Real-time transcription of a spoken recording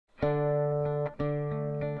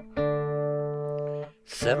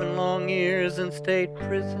7 long years in state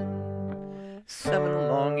prison, 7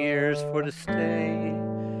 long years for to stay,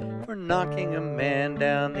 for knocking a man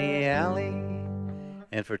down the alley,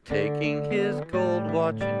 and for taking his gold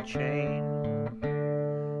watch and chain.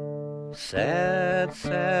 Sad,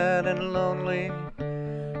 sad and lonely,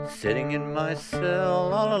 sitting in my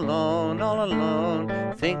cell all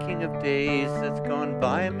alone, thinking of days that's gone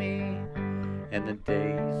by me, and the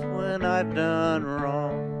days when I've done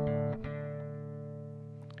wrong.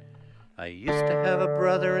 I used to have a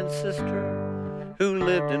brother and sister who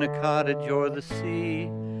lived in a cottage o'er the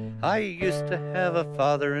sea. I used to have a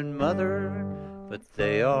father and mother, but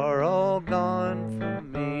they are all gone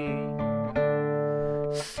from me.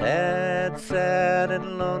 Sad, sad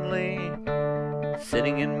and lonely,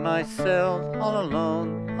 sitting in my cell all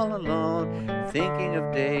alone, thinking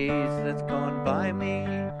of days that's gone by me,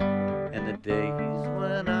 and the days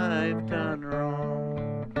when I've done wrong.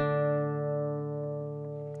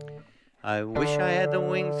 I wish I had the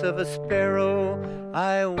wings of a sparrow,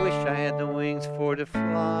 I wish I had the wings for to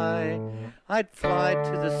fly. I'd fly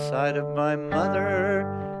to the side of my mother,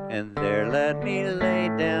 and there let me lay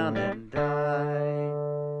down and die.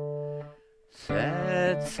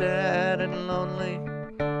 Sad, sad and lonely,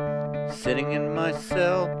 sitting in my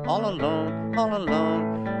cell all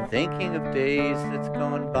alone, thinking of days that's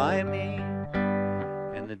gone by me,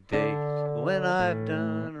 and the days when I've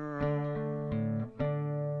done